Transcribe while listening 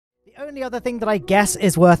only other thing that I guess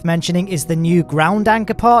is worth mentioning is the new ground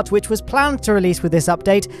anchor part, which was planned to release with this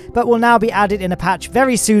update, but will now be added in a patch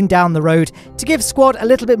very soon down the road to give Squad a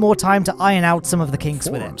little bit more time to iron out some of the kinks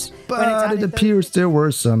with it. But it appears there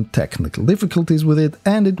were some technical difficulties with it,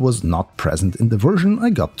 and it was not present in the version I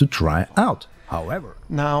got to try out. However,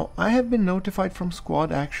 now I have been notified from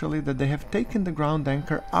Squad actually that they have taken the ground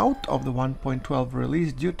anchor out of the 1.12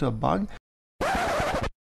 release due to a bug